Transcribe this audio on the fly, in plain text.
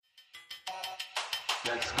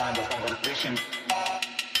That's kind of conversation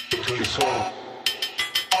between the soul.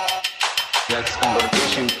 That's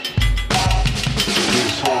conversation between the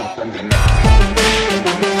soul and the mind.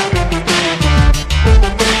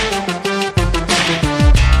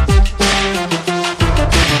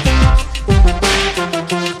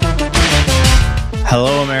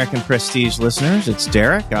 Hello, American Prestige listeners. It's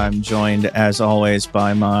Derek. I'm joined, as always,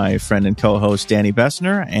 by my friend and co-host, Danny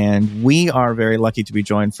Bessner, and we are very lucky to be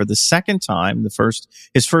joined for the second time,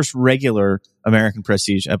 his first regular American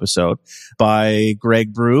Prestige episode, by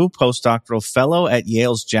Greg Brew, postdoctoral fellow at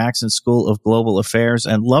Yale's Jackson School of Global Affairs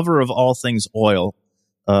and lover of all things oil.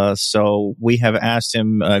 So we have asked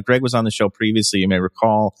him, Greg was on the show previously, you may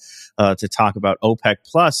recall, to talk about OPEC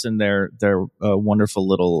Plus and their wonderful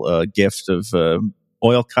little gift of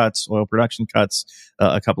oil production cuts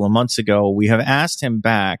a couple of months ago. We have asked him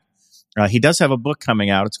back. He does have a book coming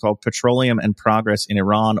out. It's called Petroleum and Progress in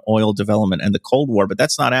Iran, Oil Development and the Cold War, but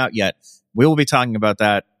that's not out yet. We will be talking about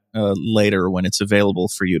that later when it's available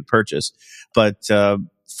for you to purchase. But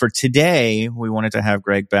for today, we wanted to have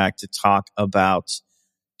Greg back to talk about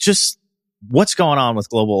just what's going on with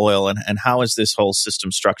global oil and how is this whole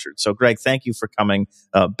system structured. So, Greg, thank you for coming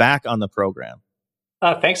back on the program.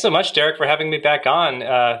 Thanks so much, Derek, for having me back on.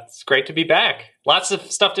 It's great to be back. Lots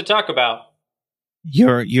of stuff to talk about.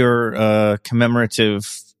 Your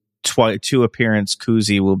commemorative two appearance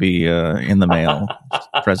koozie will be in the mail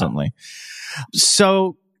presently.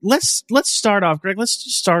 So let's start off, Greg. Let's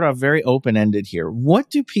just start off very open-ended here. What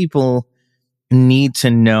do people need to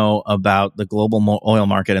know about the global oil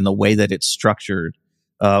market and the way that it's structured?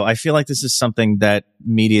 I feel like this is something that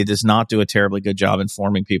media does not do a terribly good job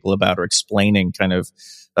informing people about or explaining kind of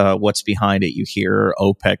what's behind it. You hear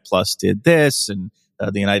OPEC Plus did this and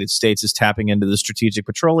the United States is tapping into the Strategic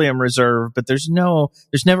Petroleum Reserve, but there's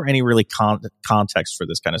never any really context for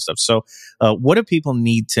this kind of stuff. So what do people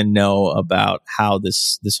need to know about how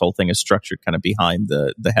this whole thing is structured kind of behind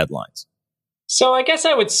the headlines? So I guess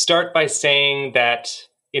I would start by saying that,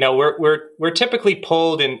 we're typically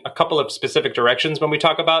pulled in a couple of specific directions when we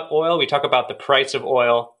talk about oil. We talk about the price of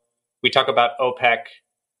oil, we talk about OPEC,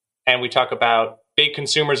 and we talk about big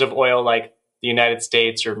consumers of oil like the United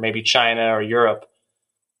States or maybe China or Europe.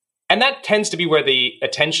 And that tends to be where the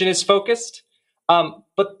attention is focused.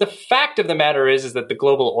 But the fact of the matter is that the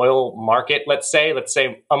global oil market, let's say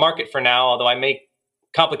a market for now, although I may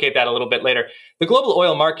complicate that a little bit later. The global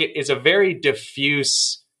oil market is a very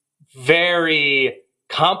diffuse, very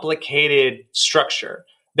complicated structure.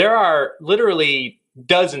 There are literally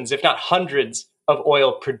dozens, if not hundreds, of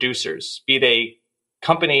oil producers, be they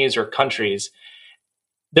companies or countries.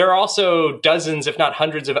 There are also dozens, if not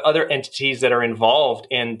hundreds, of other entities that are involved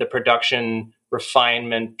in the production,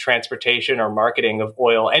 refinement, transportation, or marketing of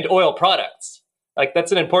oil and oil products. Like,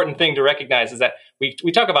 that's an important thing to recognize, is that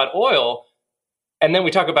we talk about oil, and then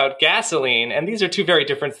we talk about gasoline, and these are two very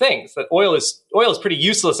different things. That oil is pretty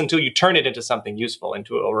useless until you turn it into something useful,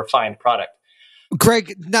 into a refined product.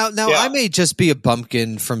 Greg, now yeah. I may just be a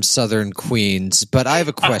bumpkin from Southern Queens, but I have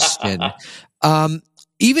a question.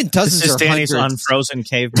 Even dozens this is or Danny's hundreds, unfrozen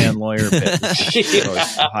caveman lawyer bit.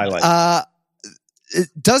 Highlight.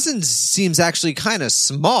 Dozens seems actually kind of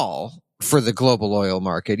small for the global oil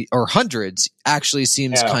market, or hundreds actually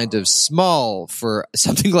seems kind of small for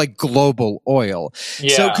something like global oil.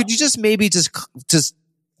 Yeah. So could you just maybe just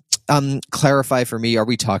clarify for me, are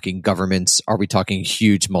we talking governments? Are we talking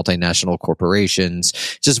huge multinational corporations?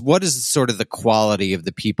 Just what is sort of the quality of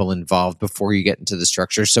the people involved before you get into the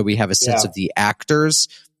structure, so we have a sense of the actors?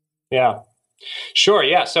 Yeah, sure.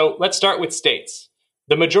 Yeah. So let's start with states.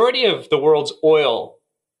 The majority of the world's oil,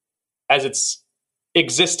 as it's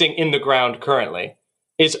existing in the ground currently,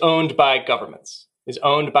 is owned by governments, is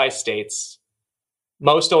owned by states.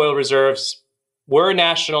 Most oil reserves were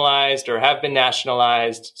nationalized or have been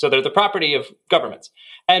nationalized, so they're the property of governments.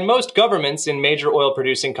 And most governments in major oil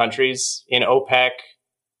producing countries, in OPEC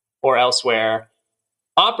or elsewhere,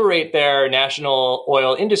 operate their national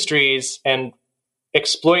oil industries and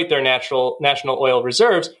exploit their national oil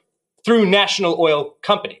reserves through national oil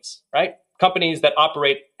companies, right? Companies that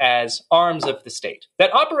operate as arms of the state,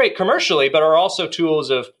 that operate commercially, but are also tools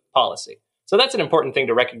of policy. So that's an important thing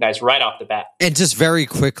to recognize right off the bat. And just very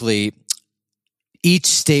quickly, each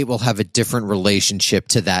state will have a different relationship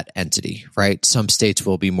to that entity, right? Some states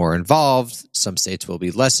will be more involved. Some states will be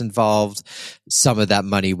less involved. Some of that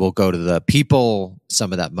money will go to the people.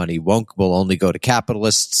 Some of that money will only go to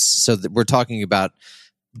capitalists. So that we're talking about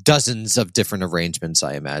dozens of different arrangements,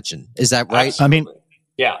 I imagine. Is that right? Absolutely.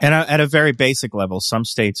 Yeah. And at a very basic level, some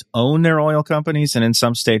states own their oil companies, and in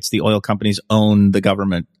some states, the oil companies own the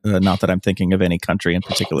government. Not that I'm thinking of any country in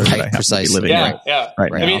particular that I happen to be living yeah, right, yeah.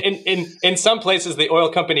 right I now. mean, in some places, the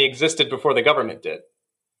oil company existed before the government did.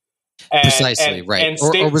 And, Precisely, right. And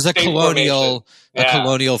or was a state colonial formation.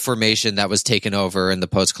 colonial formation that was taken over in the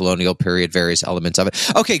post-colonial period, various elements of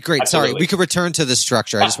it. Okay, great. Absolutely. Sorry, we could return to the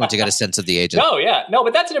structure. I just want to get a sense of the agent. No,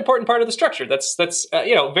 but that's an important part of the structure. That's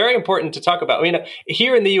very important to talk about. I mean,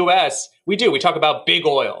 here in the U.S., we talk about big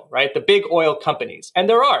oil, right? The big oil companies, and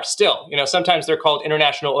there are still, sometimes they're called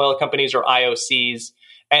international oil companies or IOCs,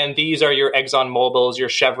 and these are your Exxon Mobils, your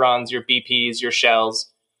Chevrons, your BPs, your Shells.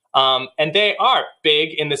 And they are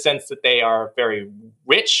big in the sense that they are very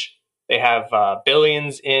rich. They have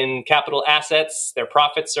billions in capital assets. Their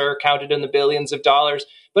profits are counted in the billions of dollars.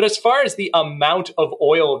 But as far as the amount of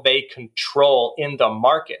oil they control in the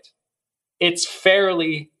market, it's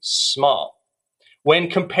fairly small when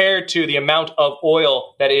compared to the amount of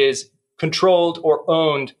oil that is controlled or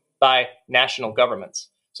owned by national governments.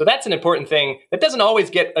 So that's an important thing that doesn't always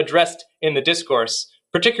get addressed in the discourse,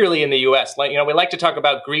 particularly in the U.S. We like to talk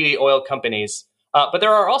about greedy oil companies, but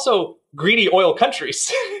there are also greedy oil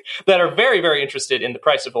countries that are very, very interested in the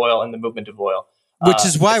price of oil and the movement of oil. Which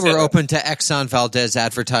is why we're open to Exxon Valdez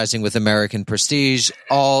advertising with American Prestige.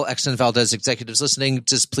 All Exxon Valdez executives listening,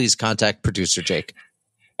 just please contact producer Jake.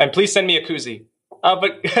 And please send me a koozie.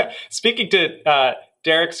 But speaking to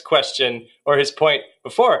Derek's question or his point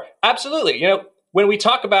before, absolutely. When we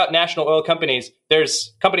talk about national oil companies,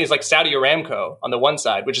 there's companies like Saudi Aramco on the one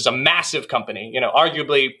side, which is a massive company,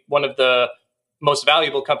 arguably one of the most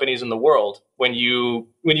valuable companies in the world when you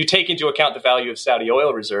take into account the value of Saudi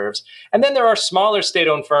oil reserves. And then there are smaller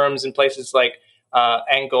state-owned firms in places like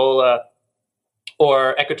Angola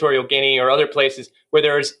or Equatorial Guinea or other places where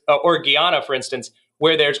there's, or Guyana, for instance,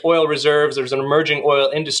 where there's oil reserves, there's an emerging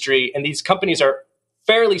oil industry, and these companies are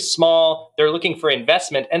fairly small. They're looking for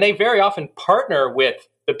investment, and they very often partner with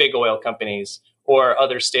the big oil companies or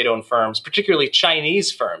other state-owned firms, particularly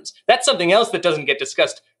Chinese firms. That's something else that doesn't get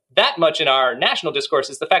discussed that much in our national discourse,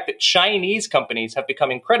 is the fact that Chinese companies have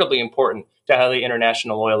become incredibly important to how the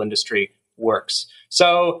international oil industry works.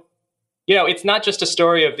 So, it's not just a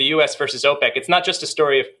story of the U.S. versus OPEC. It's not just a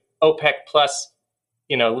story of OPEC plus,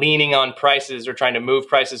 leaning on prices or trying to move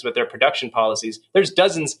prices with their production policies. There's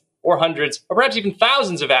dozens or hundreds, or perhaps even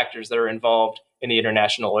thousands of actors that are involved in the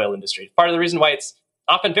international oil industry. Part of the reason why it's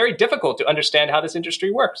often very difficult to understand how this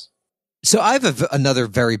industry works. So I have another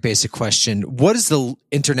very basic question. What is the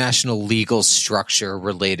international legal structure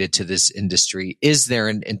related to this industry? Is there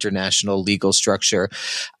an international legal structure?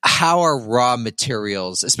 How are raw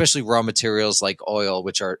materials, especially raw materials like oil,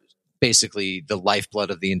 which are basically the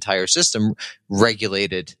lifeblood of the entire system,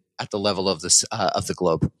 regulated at the level of the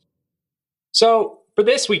globe? So for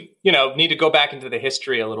this, we need to go back into the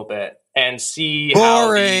history a little bit and see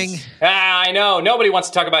boring. I know nobody wants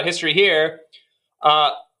to talk about history here.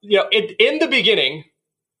 In the beginning,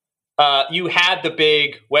 you had the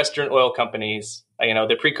big Western oil companies,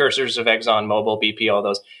 the precursors of Exxon, Mobil, BP, all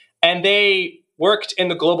those, and they worked in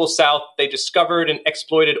the global south. They discovered and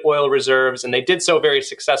exploited oil reserves, and they did so very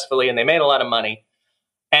successfully, and they made a lot of money.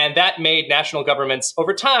 And that made national governments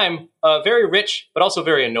over time very rich, but also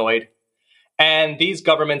very annoyed. And these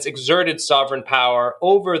governments exerted sovereign power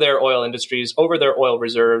over their oil industries, over their oil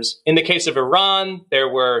reserves. In the case of Iran, there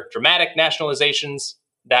were dramatic nationalizations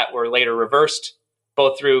that were later reversed,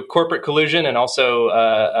 both through corporate collusion and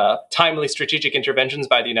also timely strategic interventions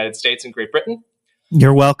by the United States and Great Britain.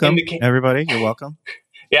 You're welcome, everybody. You're welcome.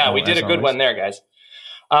 Yeah, we did a good one there, guys.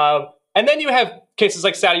 And then you have cases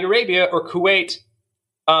like Saudi Arabia or Kuwait,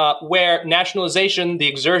 where nationalization, the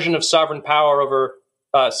exertion of sovereign power over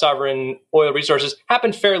sovereign oil resources,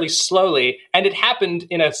 happened fairly slowly, and it happened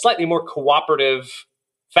in a slightly more cooperative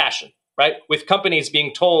fashion, right? With companies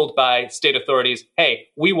being told by state authorities, hey,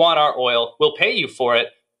 we want our oil, we'll pay you for it,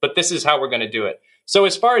 but this is how we're going to do it. So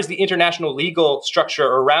as far as the international legal structure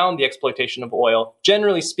around the exploitation of oil,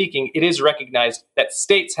 generally speaking, it is recognized that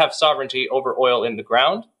states have sovereignty over oil in the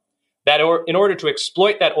ground, that in order to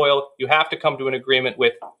exploit that oil, you have to come to an agreement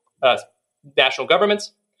with national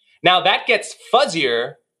governments. Now, that gets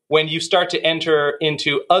fuzzier when you start to enter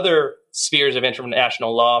into other spheres of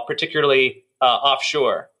international law, particularly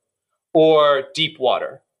offshore or deep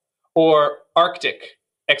water or Arctic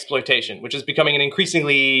exploitation, which is becoming an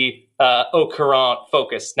increasingly au courant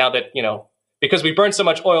focus now that, because we burn so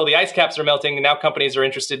much oil, the ice caps are melting, and now companies are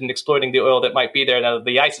interested in exploiting the oil that might be there now that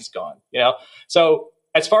the ice is gone, So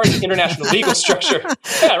as far as the international legal structure,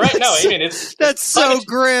 yeah, right? No, I mean, that's so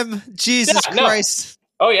grim. Jesus Christ.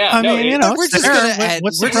 No. Oh, yeah. I mean, we're just going to end.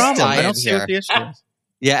 What's the problem? I don't see here. what the issue is.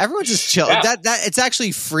 Yeah, everyone's just chill. Yeah. That it's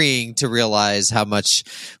actually freeing to realize how much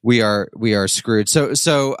we are screwed.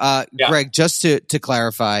 So Greg, just to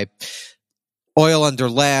clarify, oil under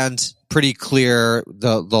land, pretty clear.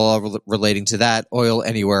 The law relating to that. Oil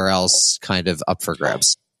anywhere else, kind of up for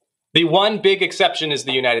grabs. The one big exception is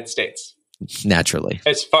the United States. Naturally,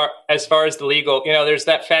 as far as the legal, there's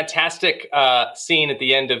that fantastic scene at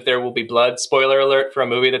the end of There Will Be Blood. Spoiler alert for a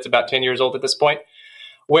movie that's about 10 years old at this point,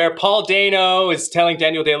 where Paul Dano is telling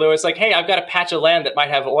Daniel Day-Lewis, like, hey, I've got a patch of land that might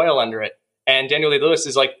have oil under it. And Daniel Day-Lewis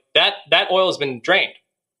is like, that oil has been drained.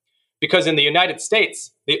 Because in the United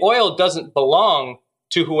States, the oil doesn't belong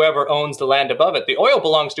to whoever owns the land above it. The oil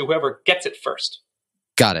belongs to whoever gets it first.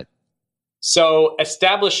 Got it. So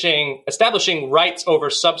establishing rights over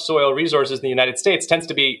subsoil resources in the United States tends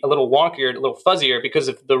to be a little wonkier, a little fuzzier because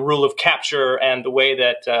of the rule of capture and the way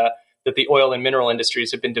that the oil and mineral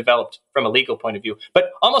industries have been developed from a legal point of view. But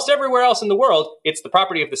almost everywhere else in the world, it's the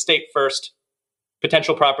property of the state first,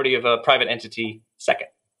 potential property of a private entity second.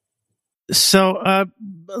 So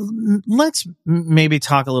let's maybe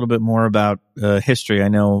talk a little bit more about history. I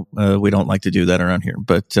know we don't like to do that around here,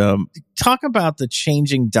 but talk about the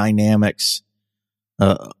changing dynamics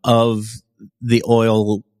of the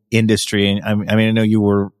oil industry. I mean, I know you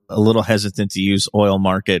were a little hesitant to use oil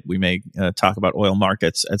market. We may talk about oil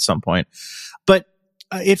markets at some point, but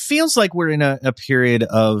it feels like we're in a period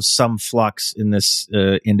of some flux in this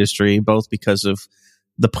industry, both because of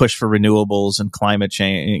the push for renewables and climate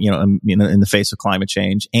change, in the face of climate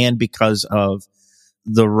change, and because of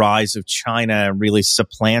the rise of China really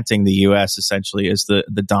supplanting the U.S. essentially as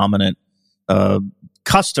the dominant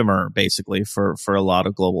customer, basically, for a lot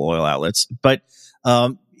of global oil outlets. But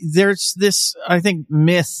there's this, I think,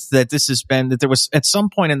 myth that that there was at some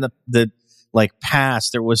point in the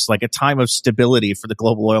past, there was like a time of stability for the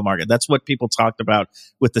global oil market. That's what people talked about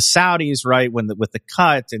with the Saudis, right? With the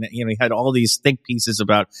cut, and you had all these think pieces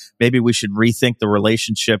about maybe we should rethink the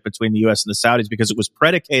relationship between the U.S. and the Saudis because it was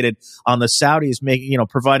predicated on the Saudis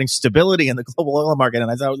providing stability in the global oil market.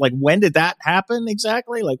 And I thought, like, when did that happen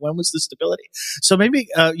exactly? Like, when was the stability? So maybe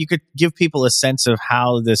you could give people a sense of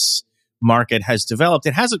how this market has developed.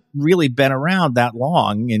 It hasn't really been around that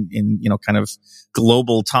long in kind of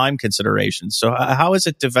global time considerations. So how has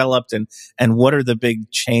it developed, and what are the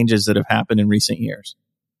big changes that have happened in recent years?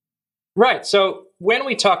 Right. So when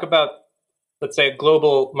we talk about, let's say, a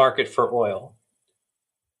global market for oil,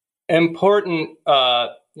 important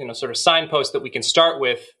sort of signpost that we can start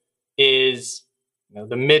with is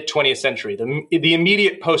the mid 20th century, the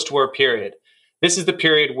immediate post-war period. This is the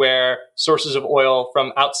period where sources of oil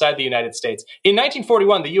from outside the United States. In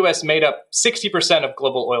 1941, the U.S. made up 60% of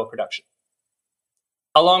global oil production,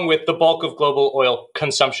 along with the bulk of global oil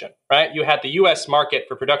consumption, right? You had the U.S. market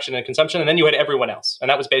for production and consumption, and then you had everyone else, and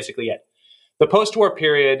that was basically it. The post-war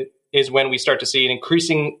period is when we start to see an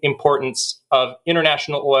increasing importance of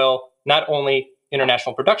international oil, not only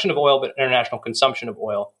international production of oil, but international consumption of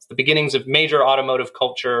oil. It's the beginnings of major automotive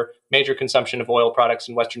culture, major consumption of oil products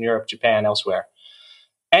in Western Europe, Japan, elsewhere.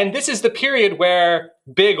 And this is the period where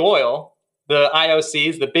big oil, the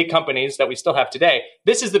IOCs, the big companies that we still have today,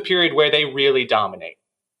 this is the period where they really dominate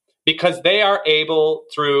because they are able,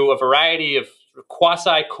 through a variety of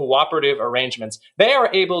quasi-cooperative arrangements, they are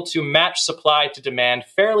able to match supply to demand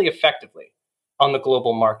fairly effectively on the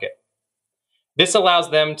global market. This allows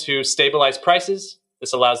them to stabilize prices.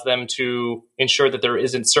 This allows them to ensure that there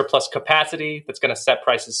isn't surplus capacity that's going to set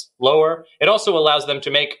prices lower. It also allows them to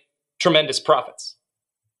make tremendous profits.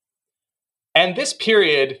 And this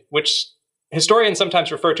period, which historians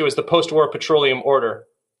sometimes refer to as the post-war petroleum order,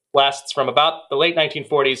 lasts from about the late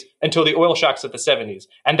 1940s until the oil shocks of the 70s.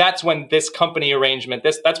 And that's when this company arrangement,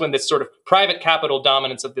 that's when this sort of private capital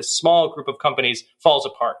dominance of this small group of companies falls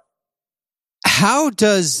apart. How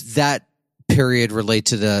does that period relate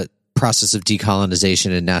to the process of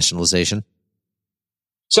decolonization and nationalization?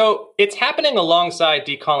 So it's happening alongside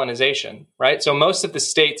decolonization, right? So most of the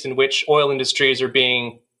states in which oil industries are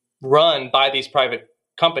being run by these private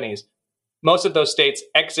companies, most of those states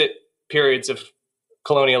exit periods of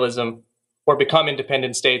colonialism or become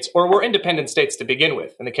independent states, or were independent states to begin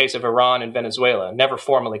with. In the case of Iran and Venezuela, never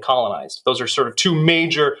formally colonized. Those are sort of two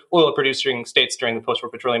major oil-producing states during the post-war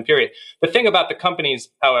petroleum period. The thing about the companies,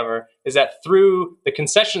 however, is that through the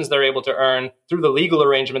concessions they're able to earn, through the legal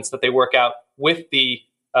arrangements that they work out with the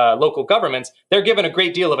local governments, they're given a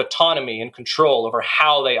great deal of autonomy and control over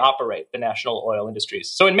how they operate the national oil industries.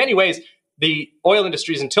 So in many ways, the oil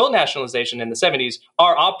industries until nationalization in the 70s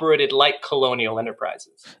are operated like colonial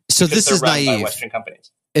enterprises. So this is run naive. By Western companies.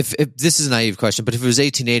 if this is a naive question, but if it was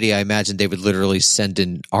 1880, I imagine they would literally send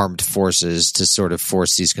in armed forces to sort of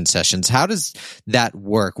force these concessions. How does that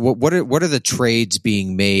work? What are the trades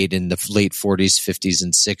being made in the late 40s, 50s,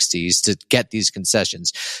 and 60s to get these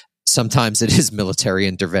concessions? Sometimes it is military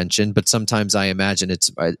intervention, but sometimes I imagine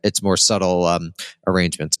it's more subtle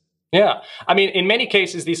arrangements. Yeah. I mean, in many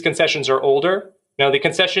cases, these concessions are older. The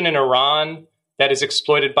concession in Iran that is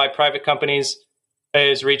exploited by private companies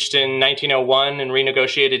is reached in 1901 and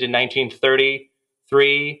renegotiated in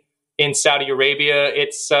 1933. In Saudi Arabia,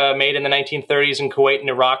 it's made in the 1930s. In Kuwait and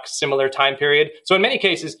Iraq, similar time period. So in many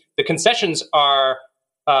cases, the concessions are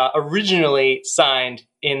originally signed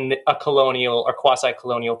in a colonial or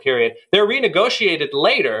quasi-colonial period. They're renegotiated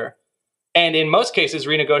later, and in most cases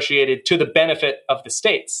renegotiated to the benefit of the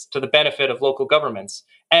states, to the benefit of local governments.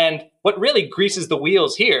 And what really greases the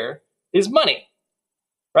wheels here is money,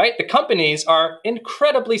 right? The companies are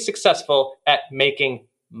incredibly successful at making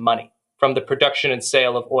money from the production and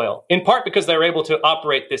sale of oil, in part because they're able to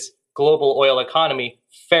operate this global oil economy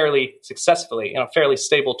fairly successfully in fairly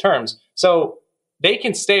stable terms. So they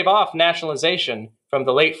can stave off nationalization from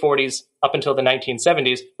the late 40s up until the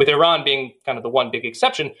 1970s, with Iran being kind of the one big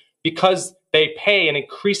exception, because they pay an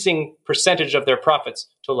increasing percentage of their profits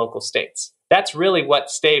to local states. That's really what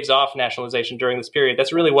staves off nationalization during this period.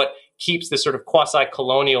 That's really what keeps this sort of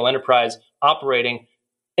quasi-colonial enterprise operating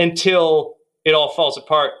until it all falls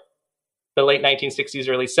apart. The late 1960s,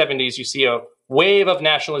 early 70s, you see a wave of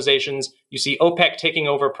nationalizations. You see OPEC taking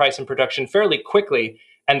over price and production fairly quickly,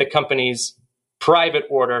 and the company's private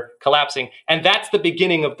order collapsing. And that's the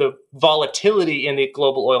beginning of the volatility in the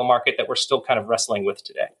global oil market that we're still kind of wrestling with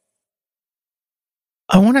today.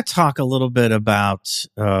 I want to talk a little bit about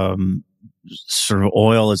sort of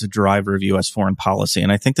oil as a driver of U.S. foreign policy.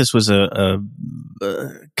 And I think this was a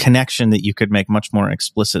connection that you could make much more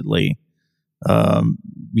explicitly, a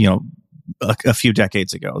few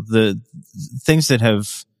decades ago. The things that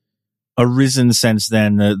have arisen since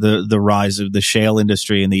then, the rise of the shale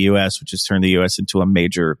industry in the U.S., which has turned the U.S. into a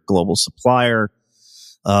major global supplier.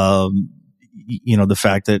 The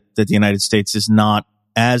fact that the United States is not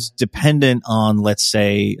as dependent on, let's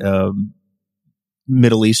say,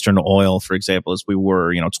 Middle Eastern oil, for example, as we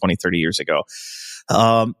were, 20, 30 years ago.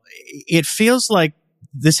 It feels like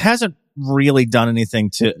this hasn't really done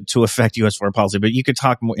anything to affect U.S. foreign policy, but you could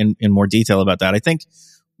talk in more detail about that. I think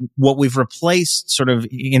what we've replaced kind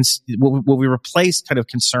of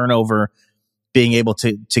concern over being able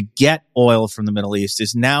to get oil from the Middle East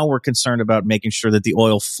is now we're concerned about making sure that the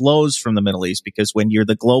oil flows from the Middle East, because when you're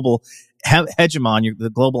the global hegemon, you're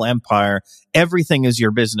the global empire, everything is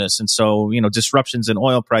your business. And so, disruptions in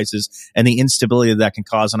oil prices and the instability that can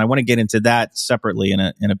cause. And I want to get into that separately in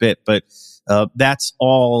a bit, but that's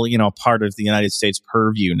all, part of the United States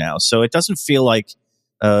purview now. So it doesn't feel like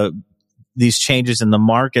these changes in the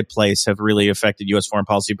marketplace have really affected U.S. foreign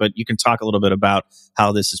policy, but you can talk a little bit about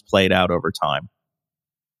how this has played out over time.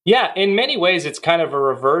 Yeah, in many ways, it's kind of a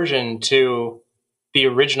reversion to the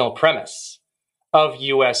original premise of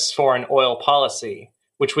U.S. foreign oil policy,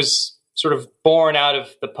 which was sort of born out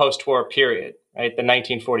of the post-war period, right, the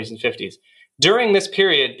 1940s and 50s. During this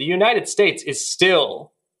period, the United States is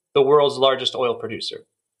still the world's largest oil producer.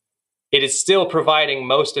 It is still providing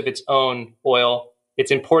most of its own oil.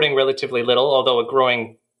 It's importing relatively little, although a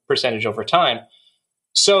growing percentage over time.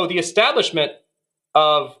 So the establishment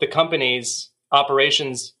of the company's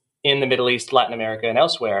operations in the Middle East, Latin America, and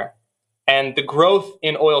elsewhere, and the growth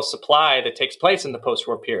in oil supply that takes place in the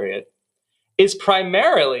post-war period is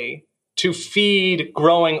primarily to feed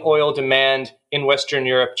growing oil demand in Western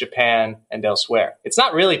Europe, Japan, and elsewhere. It's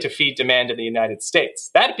not really to feed demand in the United States.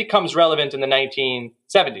 That becomes relevant in the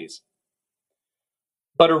 1970s.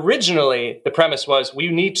 But originally, the premise was we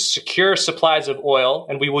need to secure supplies of oil,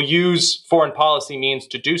 and we will use foreign policy means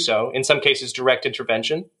to do so, in some cases direct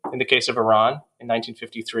intervention, in the case of Iran in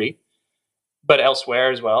 1953, but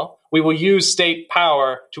elsewhere as well. We will use state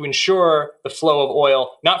power to ensure the flow of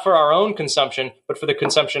oil, not for our own consumption, but for the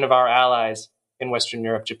consumption of our allies in Western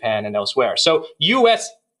Europe, Japan, and elsewhere. So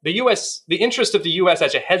the interest of the U.S.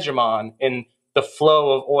 as a hegemon in the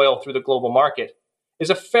flow of oil through the global market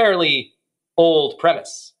is a fairly old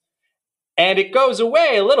premise. And it goes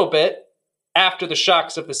away a little bit after the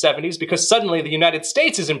shocks of the 70s, because suddenly the United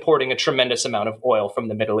States is importing a tremendous amount of oil from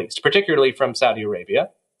the Middle East, particularly from Saudi Arabia.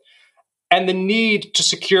 And the need to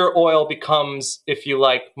secure oil becomes, if you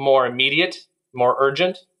like, more immediate, more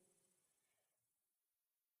urgent.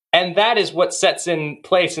 And that is what sets in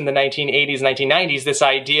place in the 1980s, 1990s, this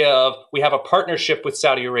idea of we have a partnership with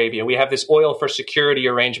Saudi Arabia. We have this oil for security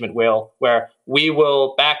arrangement, where we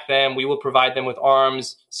will back them, we will provide them with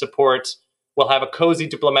arms, support, we'll have a cozy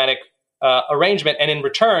diplomatic arrangement, and in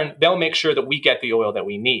return, they'll make sure that we get the oil that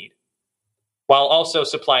we need, while also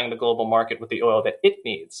supplying the global market with the oil that it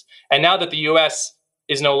needs. And now that the U.S.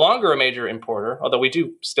 is no longer a major importer, although we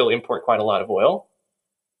do still import quite a lot of oil,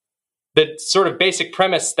 the sort of basic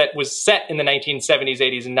premise that was set in the 1970s,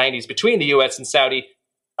 80s, and 90s between the U.S. and Saudi,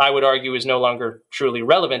 I would argue, is no longer truly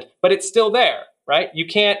relevant, but it's still there, right? You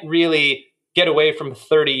can't really get away from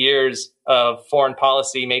 30 years of foreign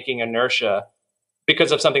policy making inertia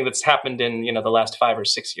because of something that's happened in, the last 5 or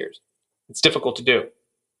 6 years. It's difficult to do.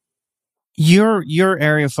 Your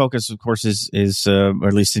area of focus, of course, is or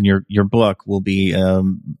at least in your book, will be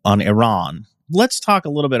on Iran. Let's talk a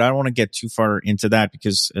little bit. I don't want to get too far into that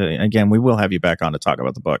because, again, we will have you back on to talk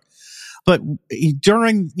about the book. But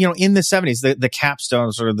during, in the 70s, the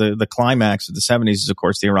capstone, sort of the climax of the 70s is, of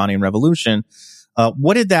course, the Iranian Revolution.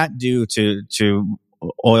 What did that do to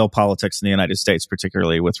oil politics in the United States,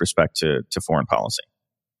 particularly with respect to foreign policy?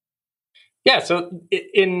 Yeah, so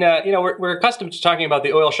we're accustomed to talking about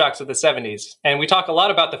the oil shocks of the 70s, and we talk a lot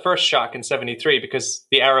about the first shock in 73 because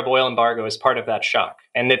the Arab oil embargo is part of that shock,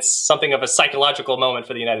 and it's something of a psychological moment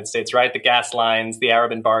for the United States, right? The gas lines, the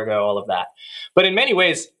Arab embargo, all of that. But in many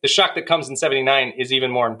ways, the shock that comes in 79 is even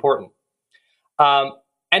more important. And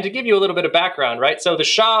to give you a little bit of background, right? So the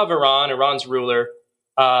Shah of Iran, Iran's ruler,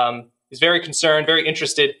 is very concerned, very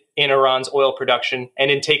interested in Iran's oil production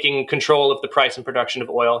and in taking control of the price and production of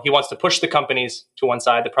oil. He wants to push the companies to one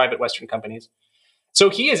side, the private Western companies. So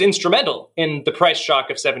he is instrumental in the price shock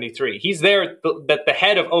of 73. He's there at the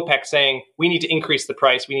head of OPEC saying, we need to increase the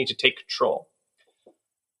price, we need to take control.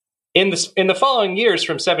 In the following years,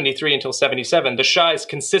 from 73 until 77, the Shah is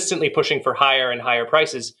consistently pushing for higher and higher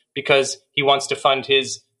prices because he wants to fund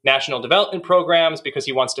his national development programs, because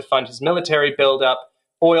he wants to fund his military buildup.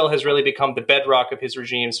 Oil has really become the bedrock of his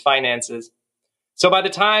regime's finances. So by the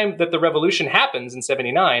time that the revolution happens in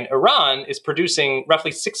 79, Iran is producing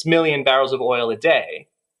roughly 6 million barrels of oil a day.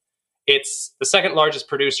 It's the second largest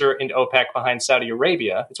producer in OPEC behind Saudi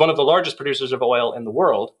Arabia. It's one of the largest producers of oil in the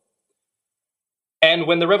world. And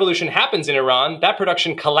when the revolution happens in Iran, that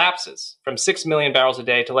production collapses from 6 million barrels a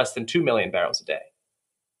day to less than 2 million barrels a day.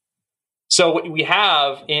 So what we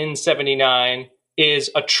have in 79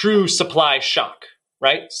 is a true supply shock.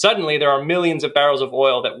 Right? Suddenly, there are millions of barrels of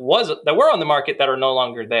oil that were on the market that are no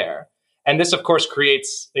longer there. And this, of course,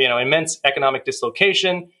 creates immense economic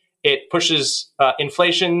dislocation. It pushes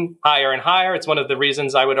inflation higher and higher. It's one of the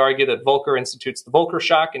reasons I would argue that Volcker institutes the Volcker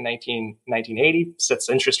shock in 1980, sets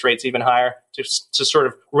interest rates even higher to sort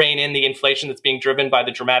of rein in the inflation that's being driven by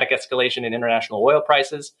the dramatic escalation in international oil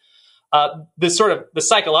prices. The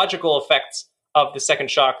psychological effects of the second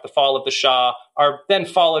shock, the fall of the Shah, are then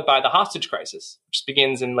followed by the hostage crisis, which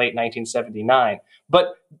begins in late 1979.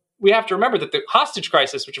 But we have to remember that the hostage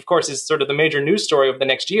crisis, which of course is sort of the major news story of the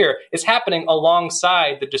next year, is happening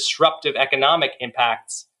alongside the disruptive economic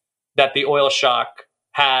impacts that the oil shock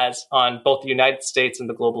has on both the United States and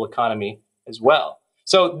the global economy as well.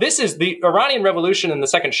 So this is the Iranian Revolution, and the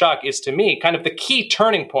second shock is, to me, kind of the key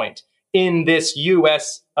turning point in this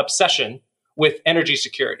U.S. obsession with energy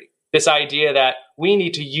security. This idea that we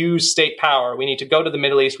need to use state power, we need to go to the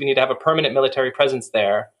Middle East, we need to have a permanent military presence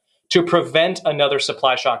there to prevent another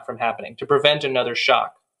supply shock from happening, to prevent another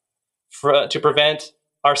shock, to prevent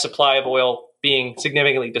our supply of oil being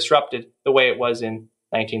significantly disrupted the way it was in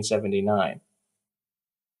 1979.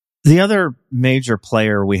 The other major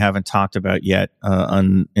player we haven't talked about yet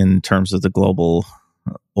in terms of the global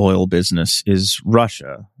oil business is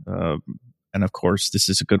Russia. And of course, this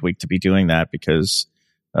is a good week to be doing that because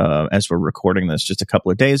as we're recording this just a couple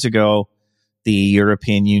of days ago, the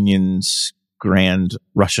European Union's grand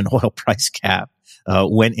Russian oil price cap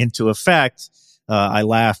went into effect. I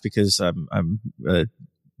laugh because I'm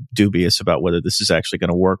dubious about whether this is actually going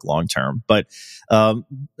to work long term. But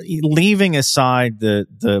leaving aside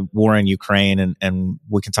the war in Ukraine, and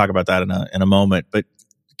we can talk about that in a moment, but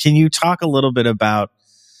can you talk a little bit about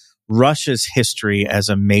Russia's history as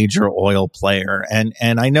a major oil player? And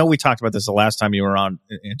I know we talked about this the last time you were on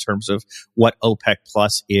in terms of what OPEC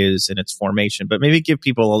Plus is and its formation, but maybe give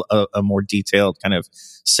people a more detailed kind of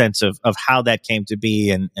sense of how that came to be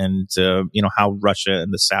and how Russia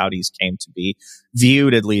and the Saudis came to be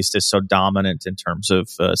viewed, at least, as so dominant in terms of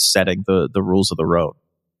setting the rules of the road.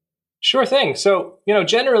 Sure thing. So,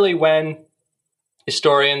 generally when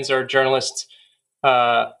historians or journalists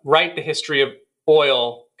write the history of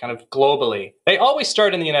oil kind of globally, they always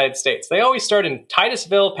start in the United States. They always start in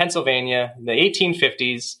Titusville, Pennsylvania, in the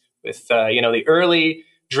 1850s with, the early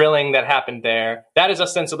drilling that happened there. That is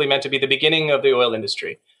ostensibly meant to be the beginning of the oil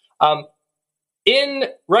industry. In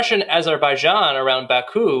Russian Azerbaijan around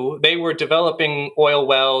Baku, they were developing oil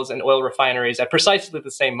wells and oil refineries at precisely the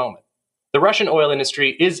same moment. The Russian oil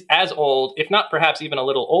industry is as old, if not perhaps even a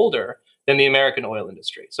little older, than the American oil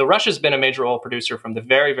industry. So Russia's been a major oil producer from the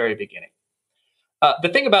very, very beginning. The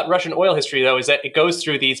thing about Russian oil history, though, is that it goes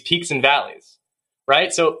through these peaks and valleys,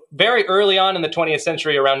 right? So very early on in the 20th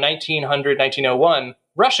century, around 1900, 1901,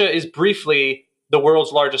 Russia is briefly the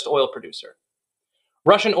world's largest oil producer.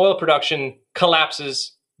 Russian oil production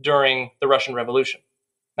collapses during the Russian Revolution,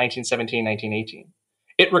 1917, 1918.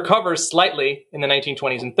 It recovers slightly in the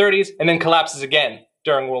 1920s and 30s, and then collapses again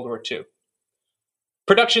during World War II.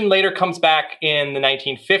 Production later comes back in the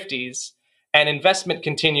 1950s, and investment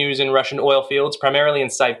continues in Russian oil fields, primarily in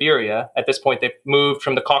Siberia. At this point, they've moved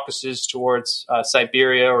from the Caucasus towards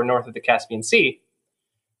Siberia or north of the Caspian Sea.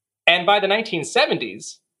 And by the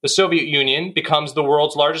 1970s, the Soviet Union becomes the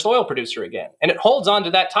world's largest oil producer again. And it holds on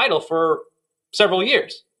to that title for several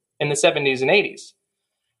years in the 70s and 80s.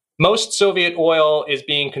 Most Soviet oil is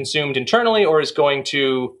being consumed internally or is going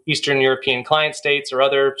to Eastern European client states or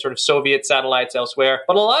other sort of Soviet satellites elsewhere.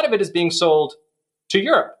 But a lot of it is being sold to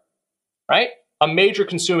Europe, right? A major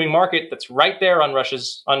consuming market that's right there on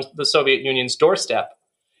the Soviet Union's doorstep.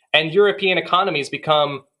 And European economies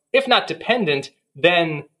become, if not dependent,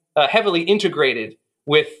 then heavily integrated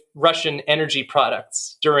with Russian energy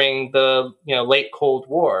products during the late Cold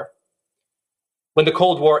War. When the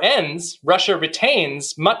Cold War ends, Russia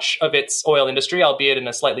retains much of its oil industry, albeit in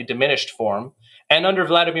a slightly diminished form. And under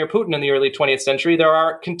Vladimir Putin in the early 20th century, the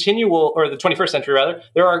 21st century rather,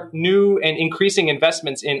 there are new and increasing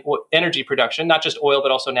investments in energy production, not just oil,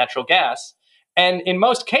 but also natural gas. And in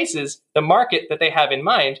most cases, the market that they have in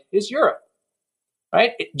mind is Europe,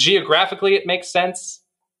 right? Geographically, it makes sense.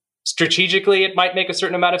 Strategically, it might make a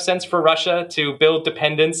certain amount of sense for Russia to build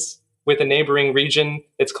dependence with a neighboring region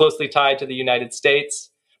that's closely tied to the United States.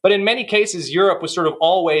 But in many cases, Europe was sort of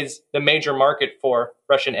always the major market for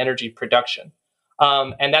Russian energy production.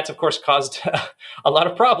 And that's, of course, caused a lot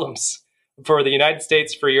of problems for the United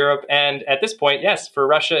States, for Europe, and at this point, yes, for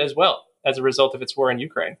Russia as well, as a result of its war in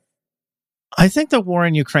Ukraine. I think the war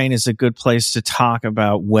in Ukraine is a good place to talk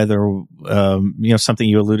about whether, something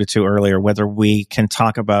you alluded to earlier, whether we can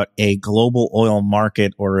talk about a global oil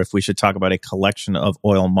market or if we should talk about a collection of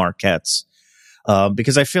oil markets.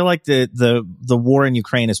 Because I feel like the war in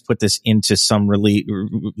Ukraine has put this into some relief,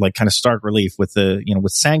 like kind of stark relief with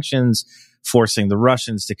with sanctions forcing the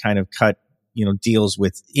Russians to kind of cut, deals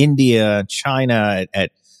with India, China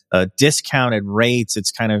at discounted rates.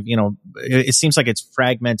 It's kind of, it seems like it's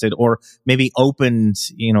fragmented or maybe opened,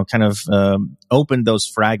 opened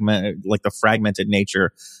those the fragmented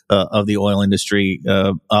nature of the oil industry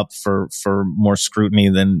up for more scrutiny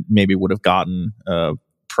than maybe would have gotten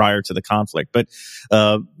prior to the conflict. But,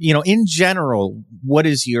 in general, what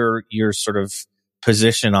is your sort of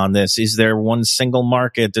position on this? Is there one single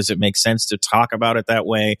market? Does it make sense to talk about it that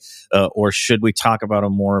way? Or should we talk about a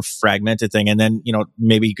more fragmented thing? And then,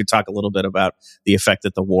 maybe you could talk a little bit about the effect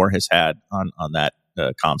that the war has had on that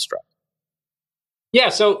construct. Yeah.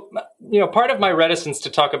 So, part of my reticence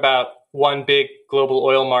to talk about one big global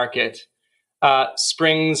oil market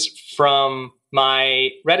springs from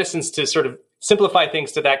my reticence to sort of simplify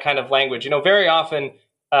things to that kind of language. Very often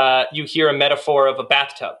you hear a metaphor of a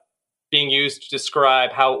bathtub being used to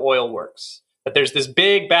describe how oil works. That there's this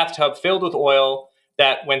big bathtub filled with oil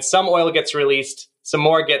that when some oil gets released, some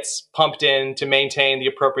more gets pumped in to maintain the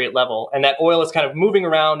appropriate level. And that oil is kind of moving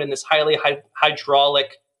around in this highly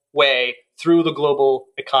hydraulic way through the global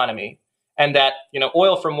economy. And that,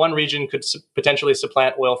 oil from one region could potentially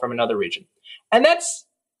supplant oil from another region. And that's,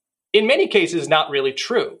 in many cases, not really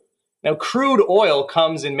true. Now, crude oil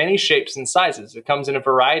comes in many shapes and sizes. It comes in a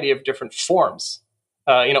variety of different forms.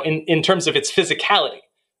 In terms of its physicality,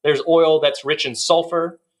 there's oil that's rich in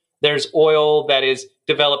sulfur. There's oil that is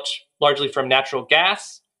developed largely from natural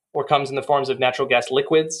gas or comes in the forms of natural gas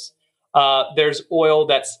liquids. There's oil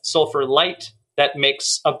that's sulfur light that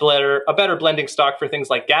makes a better blending stock for things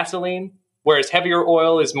like gasoline, whereas heavier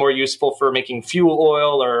oil is more useful for making fuel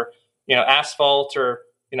oil or, asphalt or,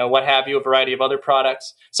 what have you, a variety of other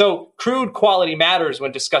products. So crude quality matters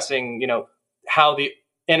when discussing, how the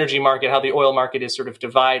energy market, how the oil market is sort of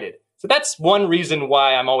divided. So that's one reason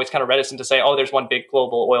why I'm always kind of reticent to say, there's one big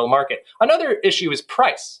global oil market. Another issue is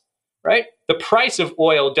price, right? The price of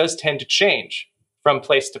oil does tend to change from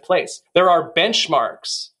place to place. There are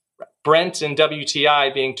benchmarks, Brent and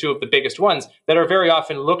WTI being two of the biggest ones, that are very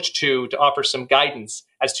often looked to offer some guidance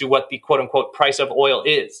as to what the quote unquote price of oil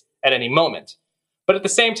is at any moment. But at the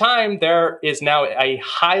same time, there is now a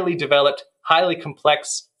highly developed, highly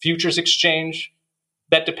complex futures exchange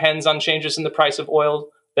that depends on changes in the price of oil.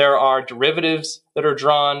 There are derivatives that are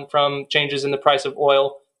drawn from changes in the price of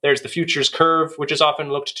oil. There's the futures curve, which is often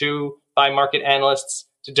looked to by market analysts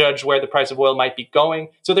to judge where the price of oil might be going.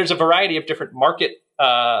 So there's a variety of different market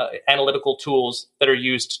analytical tools that are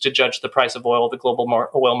used to judge the price of oil, the global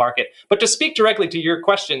oil market. But to speak directly to your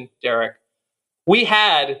question, Derek, we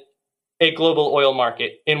had a global oil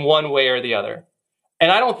market in one way or the other.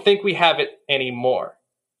 And I don't think we have it anymore.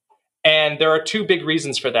 And there are two big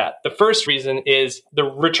reasons for that. The first reason is the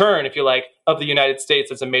return, if you like, of the United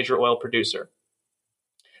States as a major oil producer.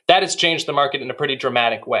 That has changed the market in a pretty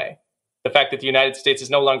dramatic way. The fact that the United States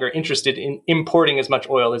is no longer interested in importing as much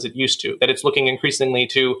oil as it used to, that it's looking increasingly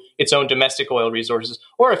to its own domestic oil resources,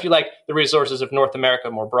 or if you like, the resources of North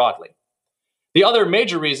America more broadly. The other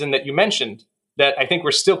major reason that you mentioned that I think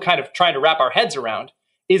we're still kind of trying to wrap our heads around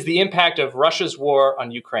is the impact of Russia's war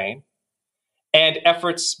on Ukraine and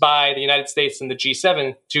efforts by the United States and the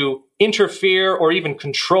G7 to interfere or even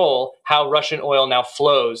control how Russian oil now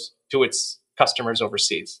flows to its customers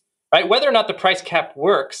overseas. Right? Whether or not the price cap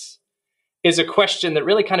works is a question that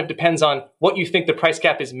really kind of depends on what you think the price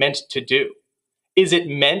cap is meant to do. Is it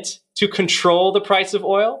meant to control the price of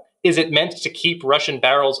oil? Is it meant to keep Russian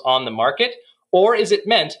barrels on the market? Or is it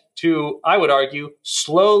meant to, I would argue,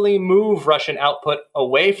 slowly move Russian output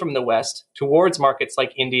away from the West towards markets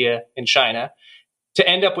like India and China to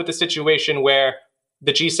end up with a situation where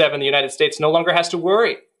the G7, the United States, no longer has to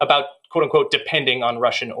worry about, quote unquote, depending on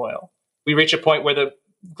Russian oil? We reach a point where the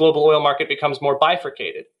global oil market becomes more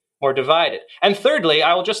bifurcated, more divided. And thirdly,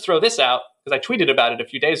 I will just throw this out because I tweeted about it a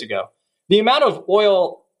few days ago. The amount of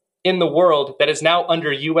oil in the world that is now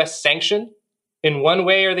under US sanction in one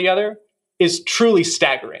way or the other is truly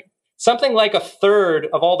staggering. Something like a third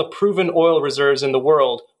of all the proven oil reserves in the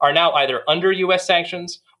world are now either under US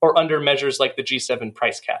sanctions or under measures like the G7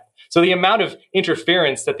 price cap. So the amount of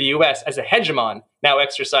interference that the US as a hegemon now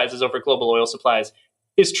exercises over global oil supplies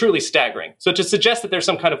is truly staggering. So to suggest that there's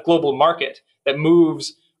some kind of global market that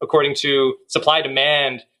moves according to supply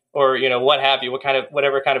demand or, what have you,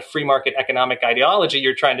 whatever kind of free market economic ideology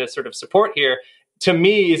you're trying to sort of support here, to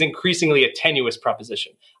me is increasingly a tenuous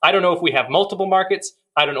proposition. I don't know if we have multiple markets.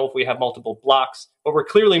 I don't know if we have multiple blocks, but we're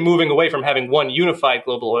clearly moving away from having one unified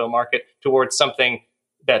global oil market towards something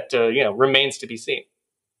that, remains to be seen.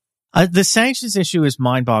 The sanctions issue is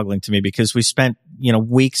mind-boggling to me because we spent,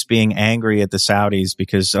 weeks being angry at the Saudis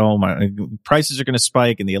because, prices are going to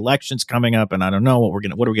spike and the election's coming up and I don't know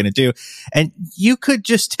what are we going to do? And you could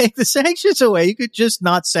just take the sanctions away. You could just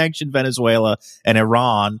not sanction Venezuela and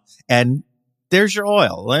Iran and there's your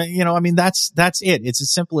oil. That's it. It's as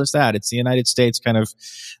simple as that. It's the United States kind of,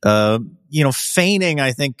 feigning,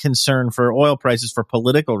 I think, concern for oil prices for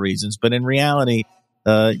political reasons. But in reality,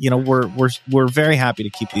 we're very happy to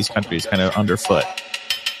keep these countries kind of underfoot.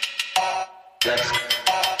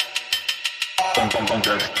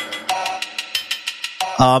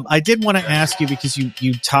 I did want to ask you because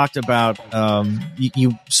you talked about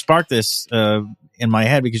you sparked this in my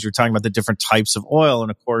head because you're talking about the different types of oil, and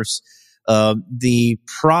of course, the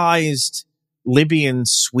prized Libyan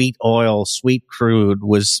sweet crude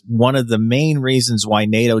was one of the main reasons why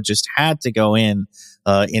NATO just had to go in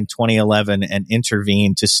 2011 and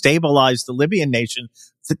intervene to stabilize the Libyan nation.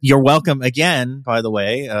 You're welcome again, by the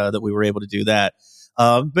way, that we were able to do that.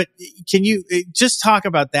 But can you just talk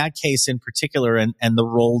about that case in particular and the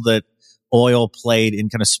role that oil played in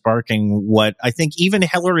kind of sparking what I think even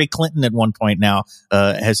Hillary Clinton at one point now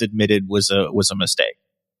has admitted was a mistake?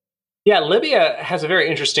 Yeah, Libya has a very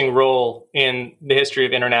interesting role in the history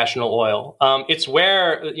of international oil. It's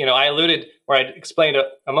where, I explained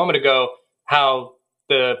a moment ago how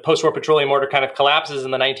the post-war petroleum order kind of collapses in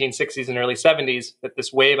the 1960s and early 70s, that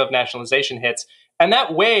this wave of nationalization hits. And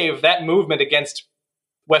that wave, that movement against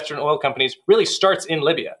Western oil companies really starts in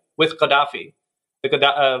Libya with Gaddafi,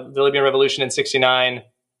 the Libyan revolution in 1969,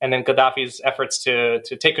 and then Gaddafi's efforts to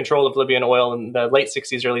take control of Libyan oil in the late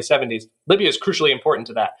 60s, early 70s. Libya is crucially important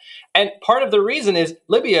to that. And part of the reason is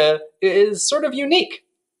Libya is sort of unique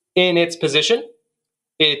in its position.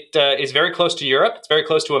 It is very close to Europe. It's very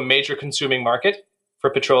close to a major consuming market for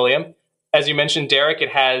petroleum. As you mentioned, Derek, it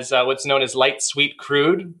has what's known as light sweet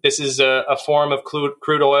crude. This is a form of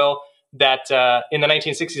crude oil that in the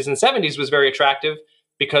 1960s and 70s was very attractive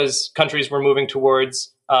because countries were moving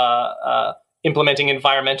towards implementing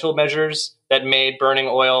environmental measures that made burning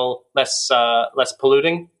oil less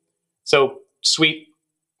polluting. So sweet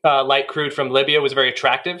light crude from Libya was very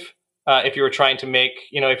attractive if you were trying to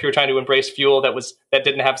embrace fuel that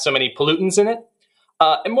didn't have so many pollutants in it.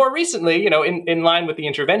 And more recently, in line with the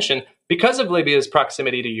intervention, because of Libya's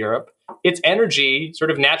proximity to Europe, its energy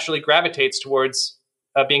sort of naturally gravitates towards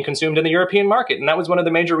being consumed in the European market. And that was one of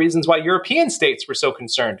the major reasons why European states were so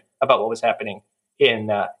concerned about what was happening in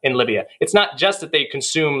Libya. It's not just that they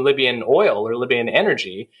consume Libyan oil or Libyan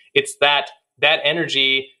energy. It's that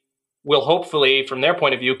energy will hopefully, from their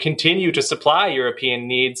point of view, continue to supply European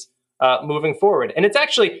needs moving forward. And it's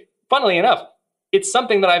actually, funnily enough, it's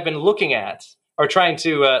something that I've been looking at or trying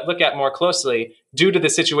to look at more closely due to the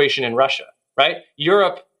situation in Russia, right?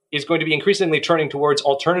 Europe is going to be increasingly turning towards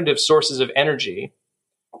alternative sources of energy.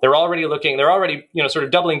 They're already sort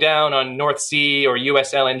of doubling down on North Sea or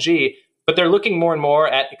US LNG, but they're looking more and more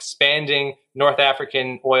at expanding North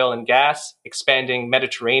African oil and gas, expanding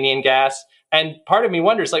Mediterranean gas. And part of me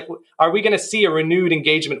wonders, like, are we going to see a renewed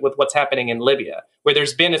engagement with what's happening in Libya, where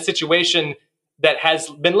there's been a situation that has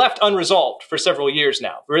been left unresolved for several years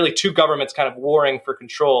now? Really, two governments kind of warring for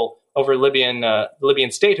control over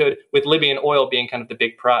Libyan statehood, with Libyan oil being kind of the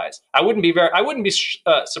big prize. I wouldn't be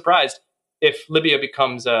surprised if Libya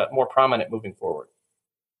becomes more prominent moving forward.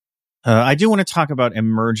 I do want to talk about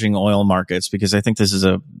emerging oil markets, because I think this is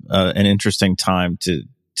an interesting time to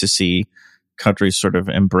see countries sort of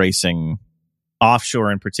embracing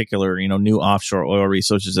offshore, in particular, new offshore oil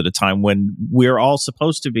resources at a time when we're all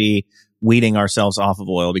supposed to be weeding ourselves off of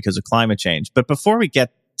oil because of climate change. But before we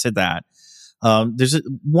get to that, there's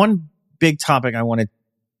one big topic I wanted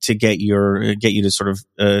to get you to sort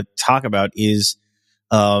of talk about is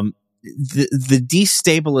the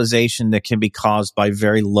destabilization that can be caused by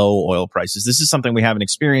very low oil prices. This is something we haven't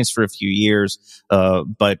experienced for a few years,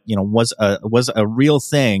 but was a real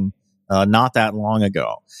thing not that long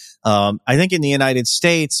ago. I think in the United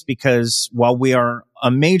States, because while we are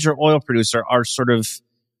a major oil producer, our sort of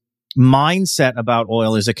mindset about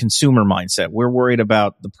oil is a consumer mindset. We're worried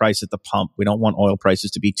about the price at the pump. We don't want oil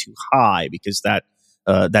prices to be too high because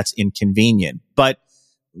that's inconvenient. But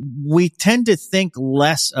we tend to think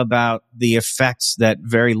less about the effects that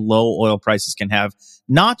very low oil prices can have,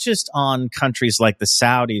 not just on countries like the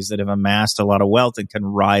Saudis that have amassed a lot of wealth and can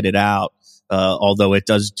ride it out, although it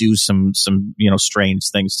does do some strange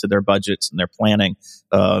things to their budgets and their planning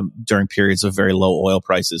during periods of very low oil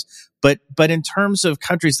prices. But in terms of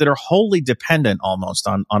countries that are wholly dependent almost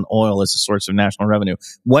on oil as a source of national revenue,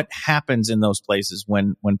 what happens in those places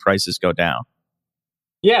when prices go down?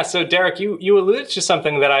 Yeah, so Derek, you alluded to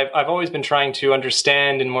something that I've always been trying to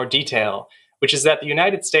understand in more detail, which is that the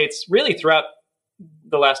United States, really throughout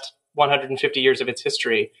the last 150 years of its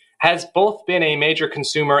history, has both been a major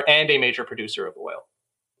consumer and a major producer of oil.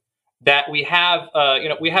 That we have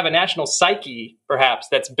a national psyche, perhaps,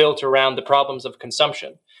 that's built around the problems of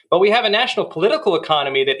consumption, but we have a national political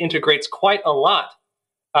economy that integrates quite a lot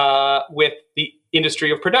with the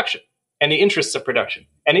industry of production and the interests of production.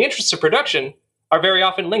 And the interests of production are very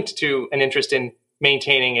often linked to an interest in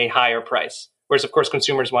maintaining a higher price, whereas, of course,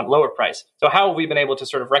 consumers want lower price. So how have we been able to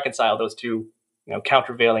sort of reconcile those two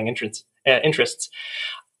countervailing interests?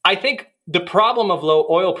 I think the problem of low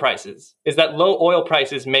oil prices is that low oil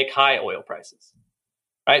prices make high oil prices,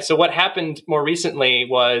 right? So what happened more recently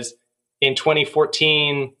was in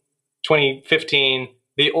 2014, 2015,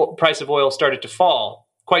 the price of oil started to fall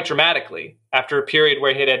quite dramatically after a period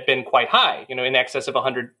where it had been quite high, in excess of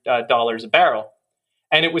 $100 a barrel.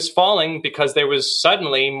 And it was falling because there was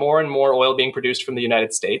suddenly more and more oil being produced from the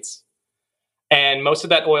United States. And most of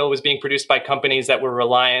that oil was being produced by companies that were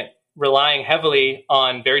relying heavily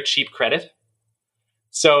on very cheap credit.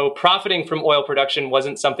 So profiting from oil production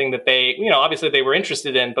wasn't something that they, obviously they were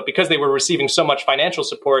interested in, but because they were receiving so much financial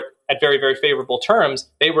support at very, very favorable terms,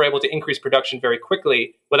 they were able to increase production very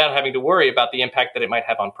quickly without having to worry about the impact that it might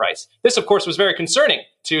have on price. This, of course, was very concerning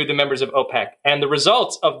to the members of OPEC. And the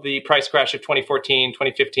results of the price crash of 2014,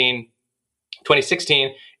 2015,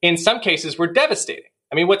 2016, in some cases were devastating.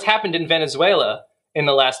 I mean, what's happened in Venezuela in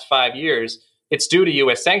the last 5 years, it's due to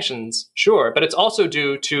U.S. sanctions, sure, but it's also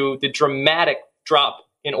due to the dramatic drop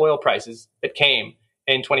in oil prices that came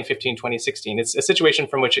in 2015, 2016. It's a situation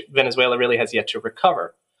from which Venezuela really has yet to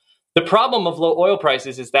recover. The problem of low oil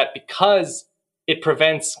prices is that because it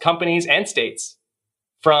prevents companies and states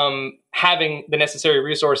from having the necessary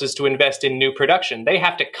resources to invest in new production, they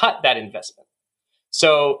have to cut that investment.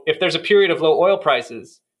 So if there's a period of low oil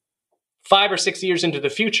prices, 5 or 6 years into the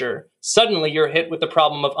future, suddenly you're hit with the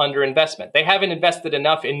problem of underinvestment. They haven't invested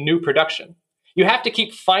enough in new production. You have to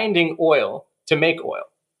keep finding oil to make oil.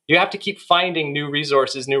 You have to keep finding new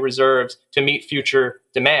resources, new reserves to meet future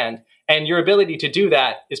demand. And your ability to do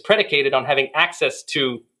that is predicated on having access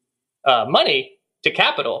to money, to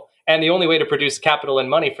capital. And the only way to produce capital and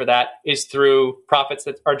money for that is through profits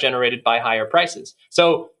that are generated by higher prices.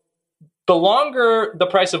 So the longer the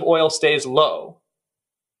price of oil stays low,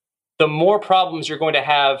 the more problems you're going to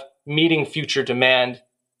have meeting future demand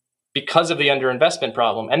because of the underinvestment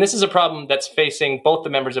problem. And this is a problem that's facing both the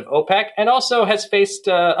members of OPEC and also has faced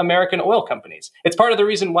American oil companies. It's part of the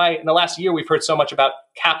reason why in the last year we've heard so much about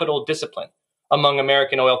capital discipline among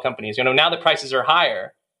American oil companies. Now that prices are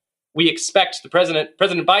higher, we expect President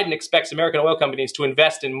Biden expects American oil companies to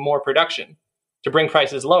invest in more production to bring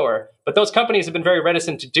prices lower. But those companies have been very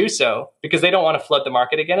reticent to do so because they don't want to flood the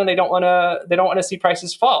market again, and they don't want to see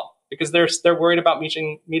prices fall because they're worried about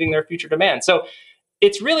meeting their future demand. So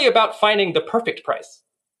it's really about finding the perfect price,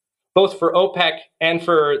 both for OPEC and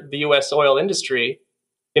for the U.S. oil industry,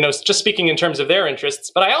 just speaking in terms of their interests.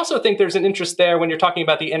 But I also think there's an interest there when you're talking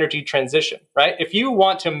about the energy transition, right? If you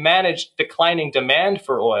want to manage declining demand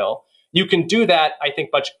for oil, you can do that, I think,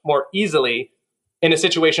 much more easily in a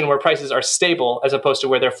situation where prices are stable as opposed to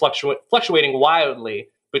where they're fluctuating wildly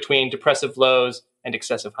between depressive lows and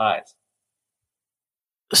excessive highs.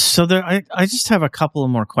 So I just have a couple of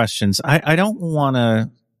more questions. I don't want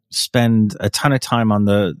to spend a ton of time on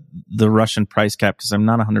the Russian price cap because I'm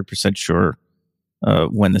not 100% sure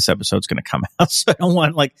when this episode's going to come out. So I don't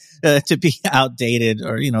want to be outdated,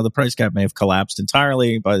 or the price cap may have collapsed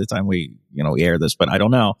entirely by the time we air this, but I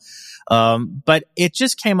don't know. But it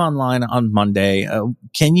just came online on Monday.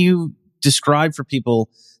 Can you describe for people?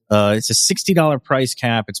 It's a $60 price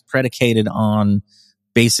cap. It's predicated on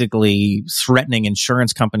basically threatening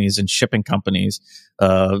insurance companies and shipping companies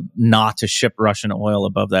not to ship Russian oil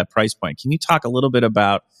above that price point. Can you talk a little bit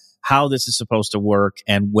about how this is supposed to work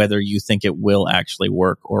and whether you think it will actually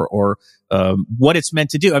work, or what it's meant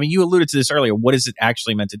to do? I mean, you alluded to this earlier. What is it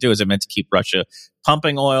actually meant to do? Is it meant to keep Russia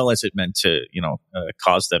pumping oil? Is it meant to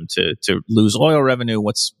cause them to lose oil revenue?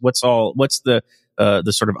 What's the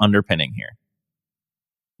sort of underpinning here?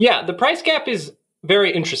 Yeah, the price cap is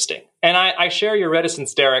very interesting. And I share your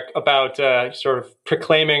reticence, Derek, about sort of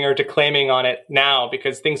proclaiming or declaiming on it now,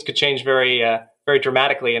 because things could change very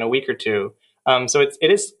dramatically in a week or two. So it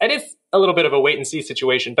is a little bit of a wait and see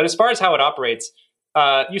situation. But as far as how it operates,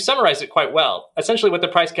 you summarized it quite well. Essentially, what the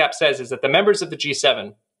price cap says is that the members of the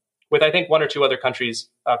G7, with I think one or two other countries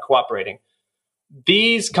cooperating,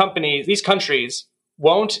 these countries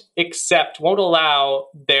won't allow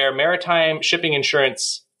their maritime shipping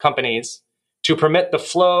insurance companies to permit the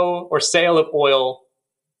flow or sale of oil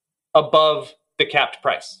above the capped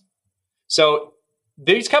price. So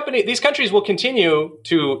these countries will continue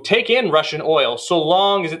to take in Russian oil so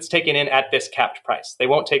long as it's taken in at this capped price. They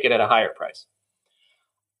won't take it at a higher price.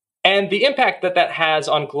 And the impact that has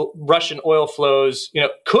on Russian oil flows,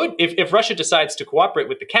 could, if Russia decides to cooperate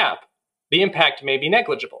with the cap, the impact may be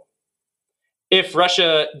negligible. If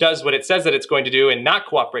Russia does what it says that it's going to do and not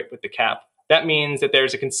cooperate with the cap, that means that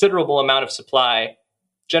there's a considerable amount of supply.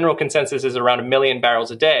 General consensus is around 1 million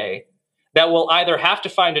barrels a day that will either have to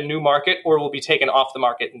find a new market or will be taken off the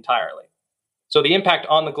market entirely. So the impact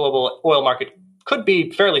on the global oil market could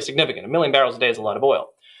be fairly significant. 1 million barrels a day is a lot of oil.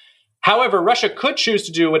 However, Russia could choose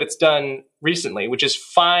to do what it's done recently, which is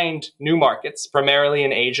find new markets, primarily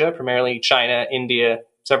in Asia, primarily China, India,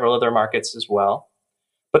 several other markets as well.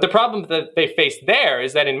 But the problem that they face there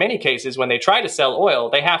is that in many cases, when they try to sell oil,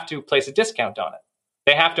 they have to place a discount on it.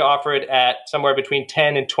 They have to offer it at somewhere between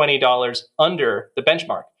 $10 and $20 under the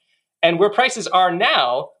benchmark. And where prices are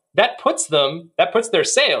now, that puts their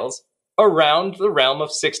sales around the realm of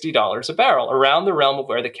 $60 a barrel, around the realm of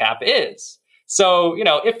where the cap is. So,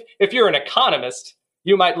 if you're an economist,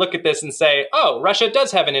 you might look at this and say, oh, Russia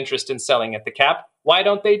does have an interest in selling at the cap. Why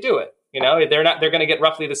don't they do it? They're going to get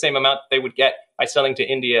roughly the same amount they would get by selling to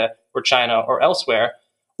India or China or elsewhere.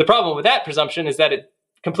 The problem with that presumption is that it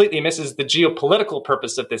completely misses the geopolitical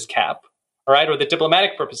purpose of this cap, all right, or the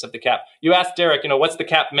diplomatic purpose of the cap. You asked Derek, what's the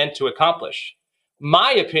cap meant to accomplish?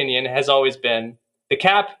 My opinion has always been the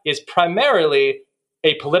cap is primarily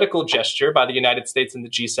a political gesture by the United States and the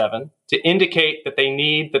G7 to indicate that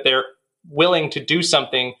they're willing to do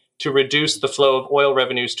something to reduce the flow of oil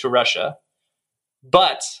revenues to Russia,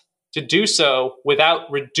 but to do so without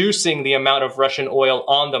reducing the amount of Russian oil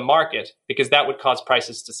on the market, because that would cause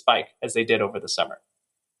prices to spike as they did over the summer.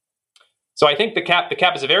 So I think the cap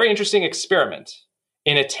is a very interesting experiment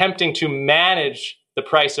in attempting to manage the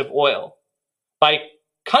price of oil by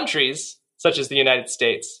countries such as the United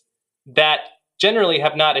States that generally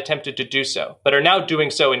have not attempted to do so, but are now doing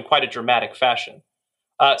so in quite a dramatic fashion.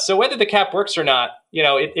 So whether the cap works or not,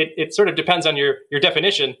 it sort of depends on your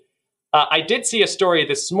definition. I did see a story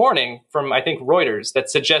this morning from, I think, Reuters that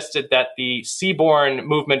suggested that the seaborne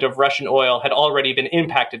movement of Russian oil had already been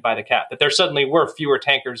impacted by the cap, that there suddenly were fewer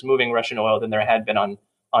tankers moving Russian oil than there had been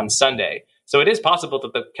on Sunday. So it is possible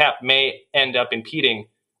that the cap may end up impeding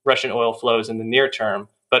Russian oil flows in the near term.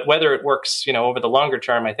 But whether it works, over the longer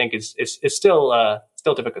term, I think is still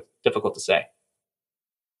difficult to say.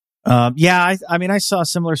 I saw a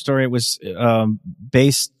similar story. It was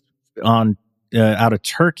based on out of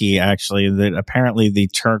Turkey, actually, that apparently the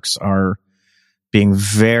Turks are being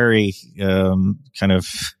very kind of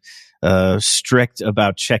strict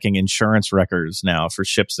about checking insurance records now for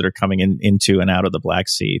ships that are coming into and out of the Black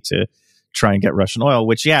Sea to try and get Russian oil,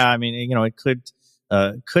 which,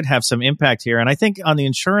 it could have some impact here. And I think on the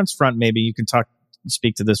insurance front, maybe you can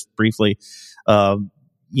speak to this briefly.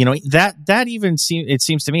 That even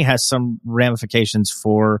seems to me has some ramifications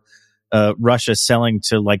for Russia selling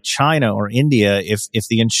to like China or India. If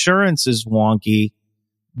the insurance is wonky,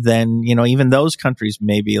 then even those countries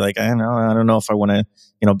may be like, I don't know if I want to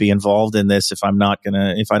be involved in this if I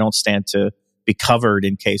don't stand to be covered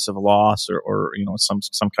in case of loss or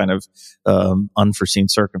some kind of unforeseen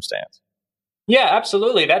circumstance. Yeah,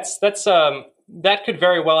 absolutely. That could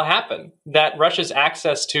very well happen. That Russia's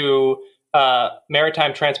access to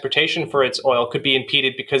maritime transportation for its oil could be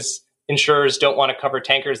impeded because insurers don't want to cover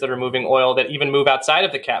tankers that are moving oil that even move outside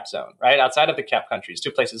of the cap zone, right? Outside of the cap countries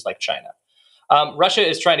to places like China. Russia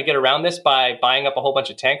is trying to get around this by buying up a whole bunch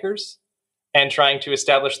of tankers and trying to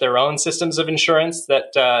establish their own systems of insurance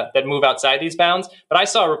that move outside these bounds. But I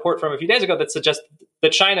saw a report from a few days ago that suggests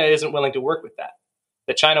that China isn't willing to work with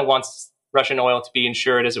that China wants Russian oil to be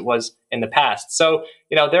insured as it was in the past. So,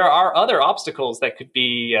 there are other obstacles that could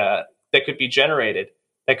be generated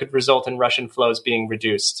that could result in Russian flows being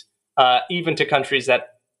reduced, even to countries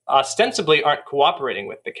that ostensibly aren't cooperating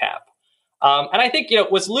with the cap. And I think,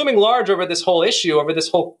 what's looming large over this whole issue, over this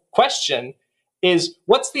whole question, is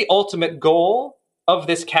what's the ultimate goal of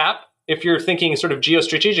this cap? If you're thinking sort of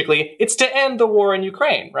geostrategically, it's to end the war in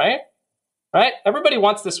Ukraine, right? Right? Everybody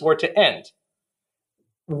wants this war to end.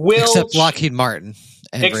 Except Lockheed Martin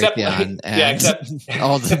and Raytheon and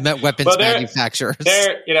all the weapons manufacturers.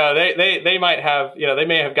 They might have, they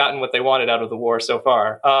may have gotten what they wanted out of the war so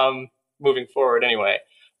far, moving forward anyway.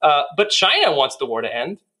 But China wants the war to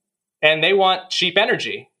end, and they want cheap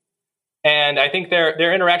energy. And I think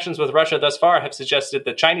their interactions with Russia thus far have suggested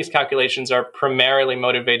that Chinese calculations are primarily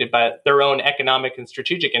motivated by their own economic and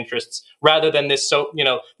strategic interests, rather than this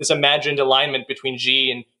imagined alignment between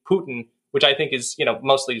Xi and Putin, which I think is,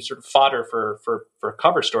 mostly sort of fodder for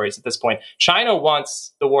cover stories at this point. China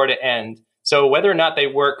wants the war to end. So whether or not they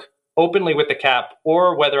work openly with the cap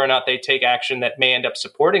or whether or not they take action that may end up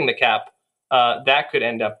supporting the cap, that could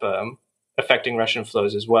end up affecting Russian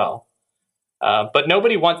flows as well. But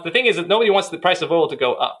the thing is that nobody wants the price of oil to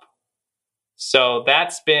go up. So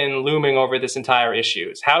that's been looming over this entire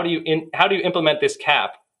issue. How do you implement this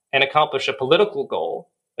cap and accomplish a political goal,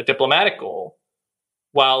 a diplomatic goal,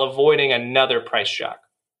 while avoiding another price shock?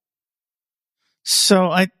 So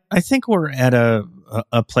I think we're at a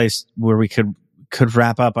place where we could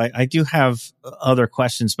wrap up. I do have other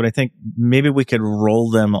questions, but I think maybe we could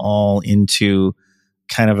roll them all into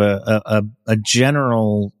kind of a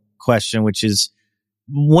general question, which is,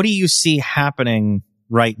 what do you see happening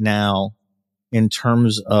right now in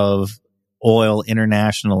terms of oil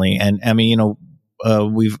internationally? And I mean,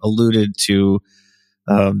 we've alluded to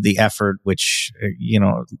the effort, which,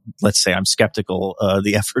 let's say I'm skeptical,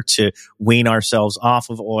 the effort to wean ourselves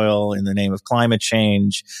off of oil in the name of climate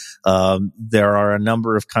change. There are a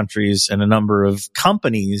number of countries and a number of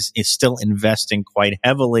companies is still investing quite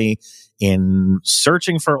heavily in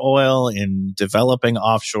searching for oil, in developing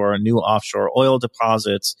new offshore oil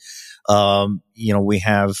deposits. We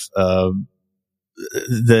have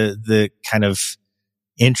the kind of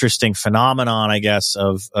interesting phenomenon, I guess,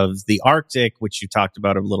 of the Arctic, which you talked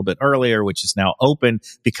about a little bit earlier, which is now open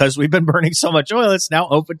because we've been burning so much oil. It's now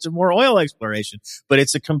open to more oil exploration, but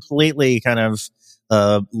it's a completely kind of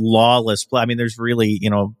lawless play. I mean, there's really,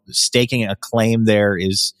 staking a claim there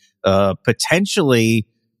is potentially,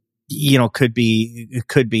 could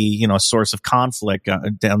be a source of conflict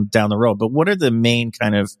down the road. But what are the main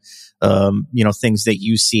kind of things that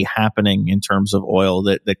you see happening in terms of oil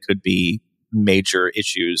that could be major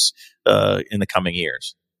issues in the coming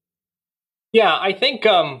years? Yeah, I think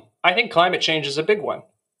climate change is a big one,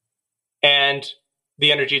 and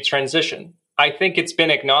the energy transition. I think it's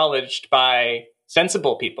been acknowledged by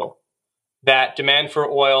sensible people that demand for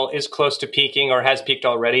oil is close to peaking or has peaked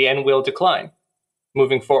already and will decline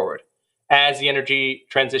moving forward as the energy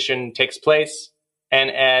transition takes place, and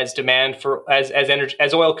as demand for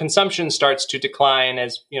as oil consumption starts to decline,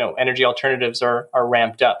 as energy alternatives are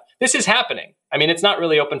ramped up. This is happening. I mean, it's not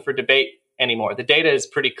really open for debate anymore. The data is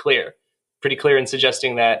pretty clear in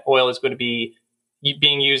suggesting that oil is going to be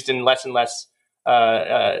being used in less and less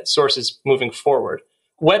sources moving forward.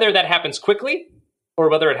 Whether that happens quickly or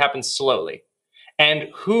whether it happens slowly. And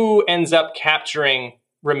who ends up capturing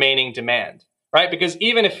remaining demand, right? Because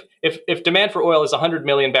even if demand for oil is 100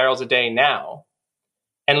 million barrels a day now,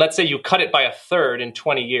 and let's say you cut it by a third in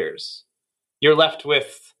 20 years, you're left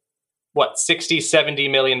with, 60, 70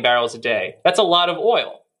 million barrels a day. That's a lot of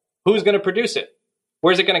oil. Who's going to produce it?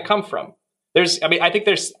 Where's it going to come from? I think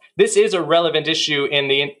this is a relevant issue in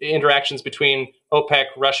the interactions between OPEC,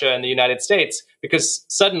 Russia, and the United States, because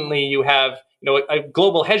suddenly you have a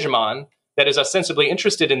global hegemon that is ostensibly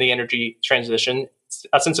interested in the energy transition,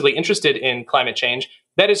 ostensibly interested in climate change,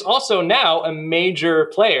 that is also now a major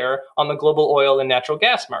player on the global oil and natural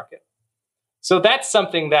gas market. So that's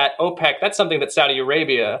something that that's something that Saudi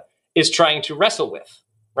Arabia is trying to wrestle with,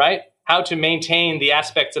 right? How to maintain the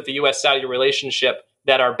aspects of the US-Saudi relationship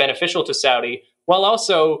that are beneficial to Saudi while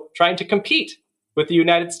also trying to compete with the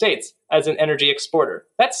United States as an energy exporter.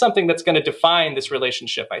 That's something that's going to define this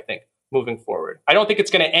relationship, I think, moving forward. I don't think it's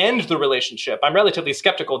going to end the relationship. I'm relatively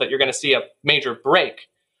skeptical that you're going to see a major break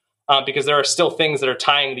because there are still things that are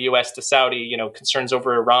tying the U.S. to Saudi, concerns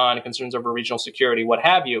over Iran, concerns over regional security, what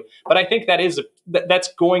have you. But I think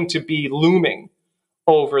that's going to be looming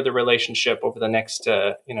over the relationship over the next,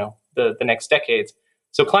 the next decades.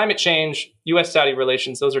 So climate change, U.S.-Saudi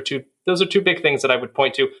relations, those are two big things that I would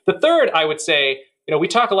point to. The third, I would say, we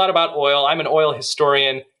talk a lot about oil. I'm an oil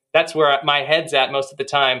historian. That's where my head's at most of the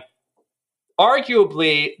time.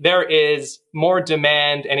 Arguably, there is more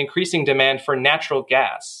demand and increasing demand for natural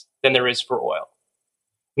gas than there is for oil.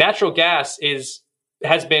 Natural gas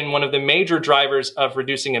has been one of the major drivers of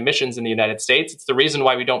reducing emissions in the United States. It's the reason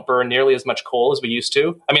why we don't burn nearly as much coal as we used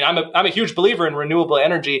to. I mean, I'm a huge believer in renewable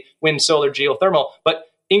energy, wind, solar, geothermal, but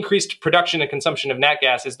increased production and consumption of nat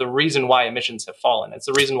gas is the reason why emissions have fallen. It's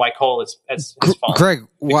the reason why coal has fallen. Greg,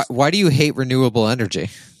 why do you hate renewable energy?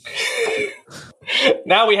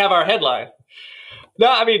 Now we have our headline. No,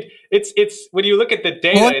 I mean, it's when you look at the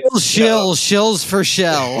data. Shills for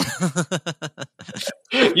shell.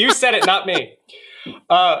 You said it, not me.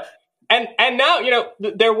 And now,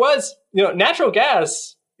 there was, natural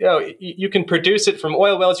gas, you can produce it from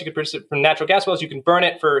oil wells, you can produce it from natural gas wells, you can burn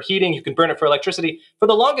it for heating, you can burn it for electricity. For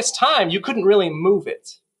the longest time, you couldn't really move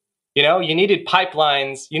it. You needed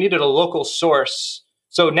pipelines, you needed a local source.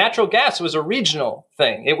 So natural gas was a regional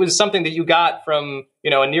thing. It was something that you got from,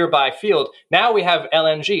 a nearby field. Now we have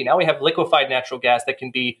LNG. Now we have liquefied natural gas that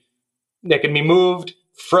can be moved,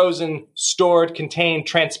 frozen, stored, contained,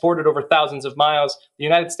 transported over thousands of miles. The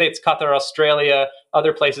United States, Qatar, Australia,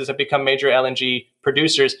 other places have become major LNG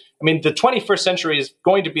producers. I mean, the 21st century is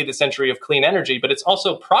going to be the century of clean energy, but it's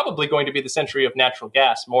also probably going to be the century of natural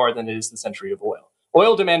gas more than it is the century of oil.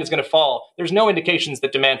 Oil demand is going to fall. There's no indications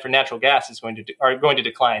that demand for natural gas are going to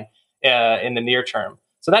decline in the near term.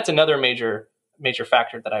 So that's another major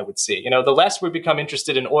factor that I would see. The less we become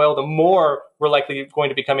interested in oil, the more we're likely going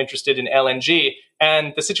to become interested in LNG.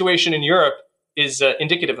 And the situation in Europe is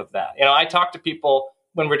indicative of that. I talk to people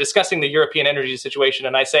when we're discussing the European energy situation,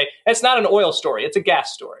 and I say, it's not an oil story, it's a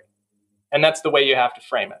gas story. And that's the way you have to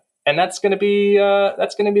frame it. And that's going to be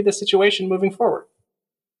the situation moving forward.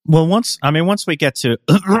 Well, once we get to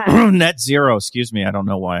net zero, excuse me, I don't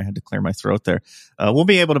know why I had to clear my throat there. We'll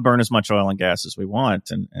be able to burn as much oil and gas as we want,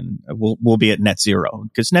 and we'll be at net zero,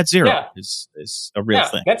 because net zero is a real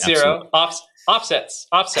thing. Net zero, offsets.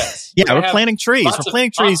 Yeah, we're planting trees. We're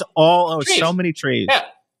planting trees so many trees. Yeah.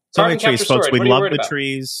 So many trees, folks. We love the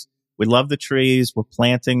trees. We love the trees. We're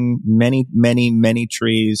planting many, many, many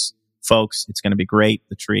trees. Folks, it's going to be great.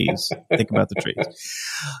 The trees. Think about the trees.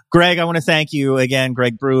 Greg, I want to thank you again,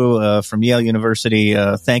 Greg Brew from Yale University.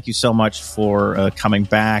 Thank you so much for coming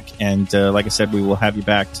back. And like I said, we will have you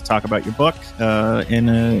back to talk about your book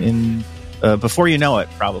in before you know it,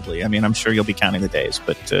 probably. I mean, I'm sure you'll be counting the days,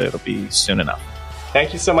 but it'll be soon enough.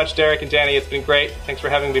 Thank you so much, Derek and Danny. It's been great. Thanks for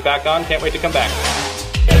having me back on. Can't wait to come back.